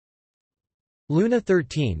Luna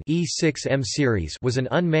 13 E6M series was an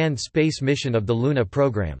unmanned space mission of the Luna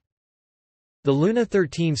program. The Luna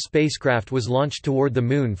 13 spacecraft was launched toward the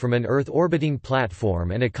Moon from an Earth-orbiting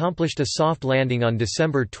platform and accomplished a soft landing on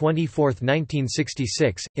December 24,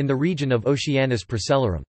 1966, in the region of Oceanus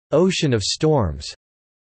Procellarum, Ocean of Storms.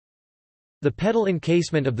 The pedal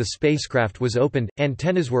encasement of the spacecraft was opened,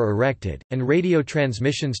 antennas were erected, and radio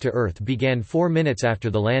transmissions to Earth began 4 minutes after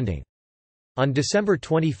the landing. On December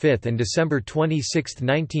 25 and December 26,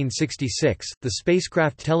 1966, the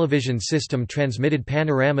spacecraft television system transmitted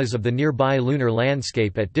panoramas of the nearby lunar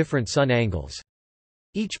landscape at different sun angles.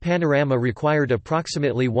 Each panorama required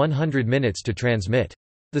approximately 100 minutes to transmit.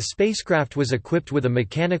 The spacecraft was equipped with a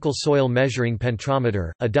mechanical soil measuring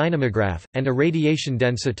pentrometer, a dynamograph, and a radiation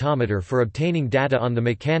densitometer for obtaining data on the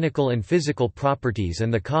mechanical and physical properties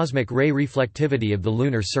and the cosmic ray reflectivity of the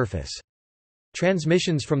lunar surface.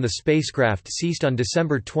 Transmissions from the spacecraft ceased on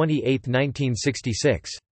December 28, 1966.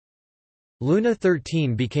 Luna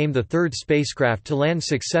 13 became the third spacecraft to land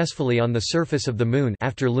successfully on the surface of the Moon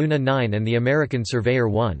after Luna 9 and the American Surveyor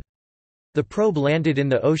 1. The probe landed in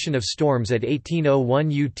the Ocean of Storms at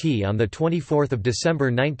 1801 UT on 24 December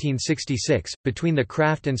 1966, between the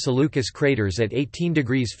Kraft and Seleucus craters at 18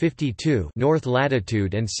 degrees 52 north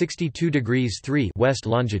latitude and 62 degrees 3 west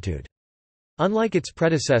longitude. Unlike its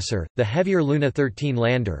predecessor, the heavier Luna 13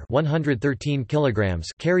 lander 113 kilograms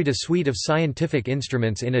carried a suite of scientific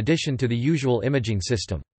instruments in addition to the usual imaging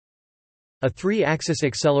system. A 3-axis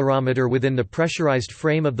accelerometer within the pressurized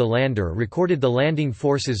frame of the lander recorded the landing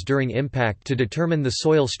forces during impact to determine the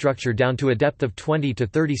soil structure down to a depth of 20 to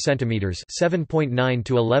 30 centimeters (7.9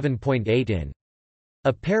 to 11.8 in).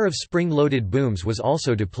 A pair of spring-loaded booms was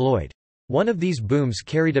also deployed. One of these booms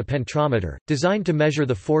carried a pentrometer, designed to measure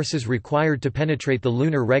the forces required to penetrate the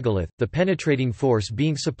lunar regolith, the penetrating force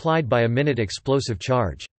being supplied by a minute explosive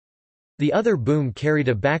charge. The other boom carried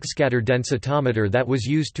a backscatter densitometer that was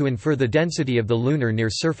used to infer the density of the lunar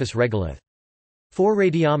near-surface regolith. 4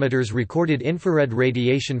 radiometers recorded infrared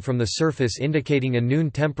radiation from the surface indicating a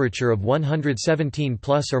noon temperature of 117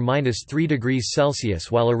 plus or minus 3 degrees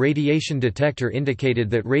Celsius, while a radiation detector indicated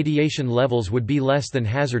that radiation levels would be less than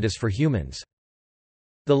hazardous for humans.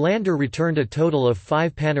 The lander returned a total of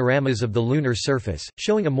 5 panoramas of the lunar surface,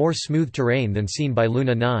 showing a more smooth terrain than seen by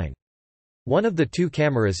Luna 9. One of the 2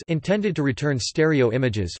 cameras intended to return stereo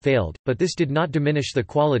images failed, but this did not diminish the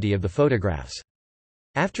quality of the photographs.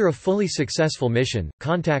 After a fully successful mission,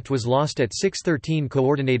 contact was lost at 6:13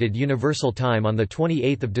 Coordinated Universal Time on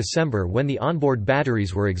 28 December when the onboard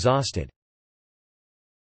batteries were exhausted.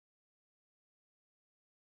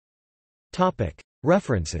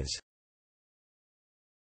 References.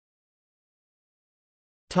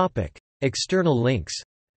 External links.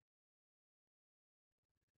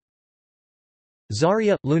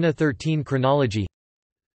 Zarya – Luna 13 chronology.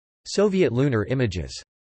 Soviet lunar images.